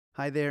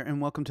Hi there, and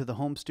welcome to the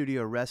Home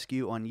Studio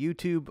Rescue on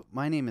YouTube.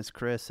 My name is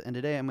Chris, and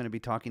today I'm going to be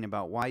talking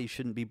about why you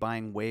shouldn't be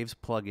buying Waves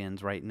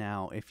plugins right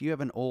now if you have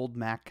an old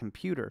Mac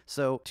computer.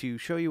 So to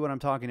show you what I'm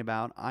talking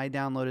about, I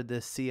downloaded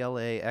this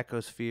CLA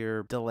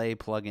Echosphere delay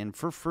plugin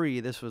for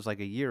free. This was like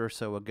a year or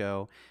so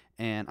ago,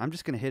 and I'm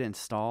just going to hit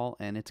install,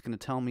 and it's going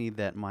to tell me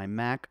that my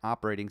Mac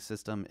operating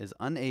system is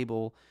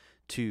unable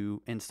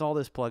to install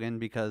this plugin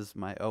because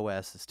my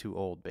OS is too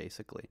old,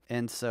 basically.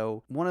 And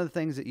so one of the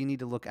things that you need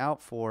to look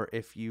out for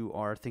if you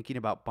are thinking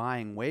about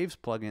buying Waves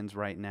plugins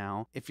right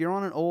now, if you're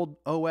on an old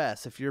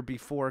OS, if you're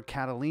before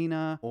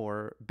Catalina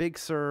or Big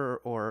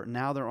Sur, or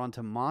now they're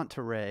onto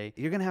Monterey,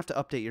 you're going to have to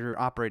update your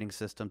operating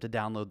system to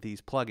download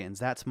these plugins.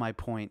 That's my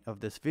point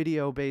of this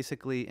video,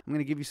 basically. I'm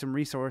going to give you some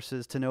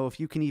resources to know if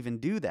you can even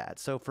do that.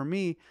 So for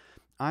me,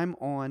 I'm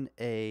on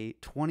a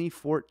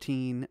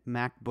 2014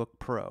 MacBook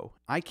Pro.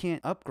 I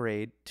can't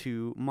upgrade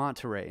to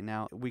Monterey.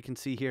 Now, we can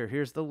see here,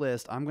 here's the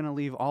list. I'm going to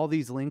leave all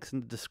these links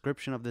in the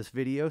description of this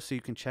video so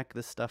you can check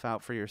this stuff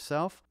out for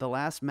yourself. The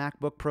last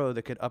MacBook Pro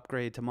that could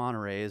upgrade to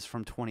Monterey is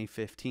from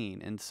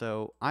 2015, and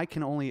so I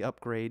can only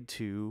upgrade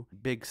to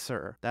Big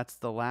Sur. That's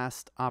the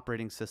last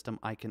operating system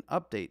I can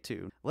update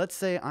to. Let's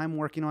say I'm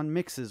working on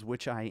mixes,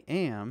 which I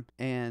am,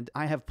 and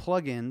I have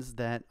plugins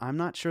that I'm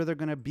not sure they're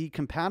going to be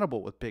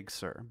compatible with Big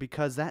Sur,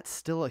 because that's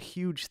still a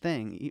huge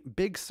thing.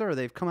 Big Sur,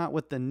 they've come out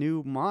with the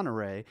new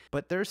Monterey,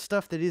 but there's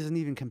stuff that isn't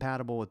even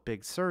compatible with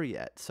Big Sur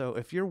yet. So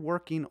if you're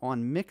working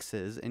on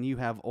mixes and you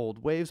have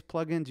old Waves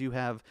plugins, you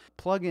have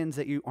plugins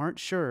that you aren't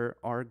sure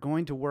are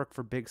going to work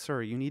for Big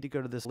Sur, you need to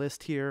go to this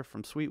list here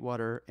from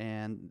Sweetwater,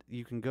 and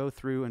you can go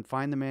through and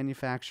find the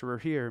manufacturer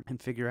here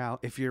and figure out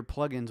if your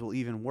plugins will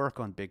even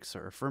work on Big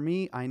Sur. For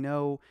me, I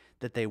know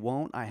that they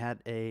won't. I had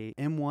a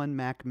M1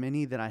 Mac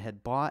Mini that I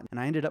had bought, and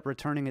I ended up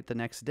returning it the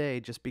next day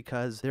just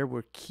because there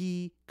were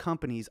key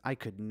companies I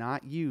could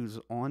not use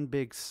on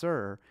Big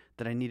Sur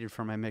that I needed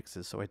for my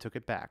mixes, so I took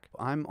it back.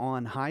 I'm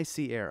on High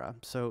Sierra,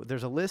 so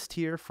there's a list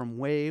here from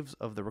Waves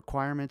of the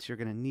requirements you're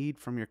going to need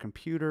from your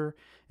computer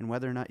and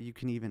whether or not you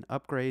can even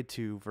upgrade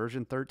to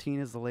version 13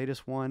 is the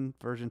latest one,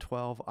 version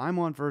 12. I'm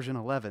on version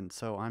 11,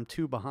 so I'm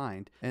 2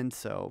 behind. And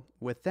so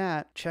with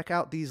that, check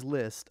out these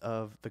lists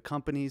of the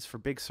companies for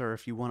Big Sur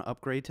if you want to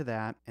upgrade to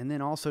that, and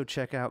then also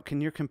check out, can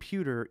your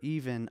computer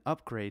even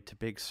upgrade to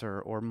Big Sur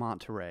or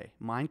Monterey?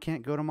 Mine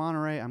can't go to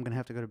Monterey. I'm going to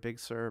have to go to Big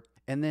Sur.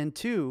 And then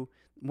 2,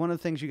 one of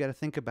the things you got to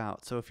think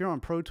about, so if you're on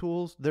Pro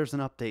Tools, there's an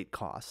update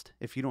cost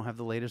if you don't have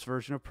the latest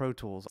version of Pro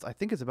Tools. I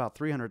think it's about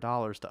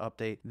 $300 to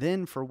update.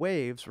 Then for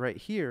Waves right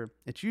here,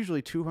 it's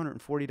usually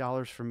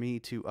 $240 for me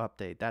to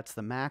update. That's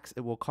the max it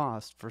will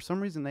cost. For some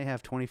reason, they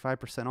have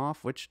 25%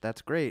 off, which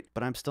that's great,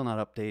 but I'm still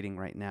not updating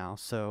right now,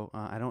 so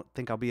I don't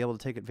think I'll be able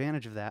to take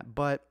advantage of that.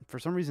 But for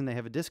some reason, they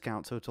have a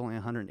discount, so it's only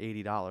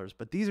 $180.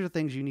 But these are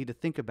things you need to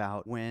think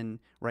about when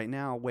right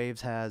now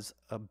Waves has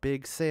a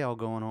big sale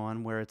going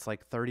on where it's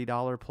like $30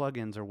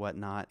 plugins or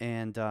whatnot,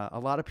 and a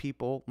lot of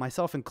people,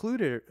 myself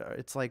included,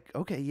 it's like,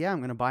 okay, yeah, I'm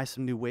going to buy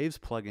some new Waves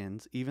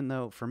plugins, even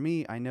though for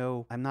me, I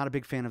know I'm not a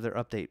big fan of their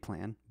update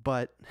plan,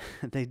 but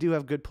they do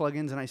have good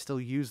plugins and I still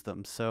use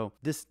them. So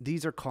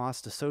these are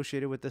costs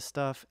associated with this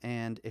stuff,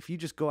 and if you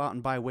just go out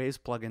and buy Waves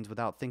plugins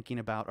without thinking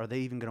about, are they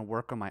even going to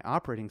work on my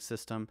operating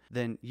system,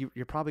 then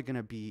you're probably going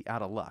to be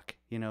out of luck.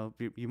 You know,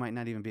 you might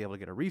not even be able to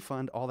get a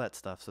refund, all that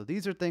stuff. So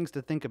these are things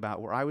to think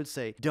about where I would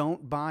say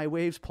don't buy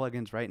Waves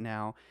plugins right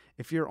now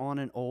if you're on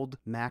an old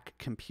Mac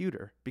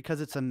computer,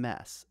 because it's a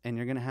mess and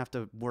you're going to have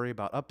to worry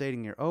about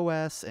updating your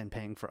OS and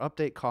paying for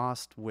update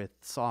cost with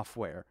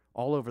software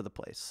all over the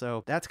place.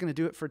 So that's going to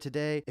do it for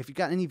today. If you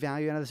got any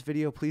value out of this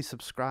video, please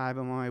subscribe.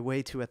 I'm on my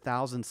way to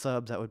 1,000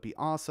 subs. That would be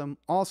awesome.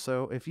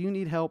 Also, if you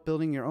need help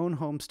building your own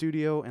home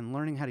studio and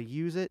learning how to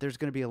use it, there's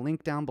going to be a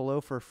link down below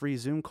for a free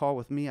Zoom call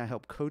with me. I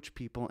help coach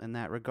people in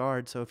that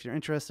regard. So if you're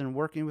interested in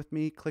working with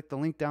me, click the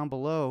link down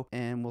below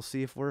and we'll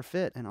see if we're a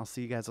fit, and I'll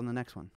see you guys on the next one.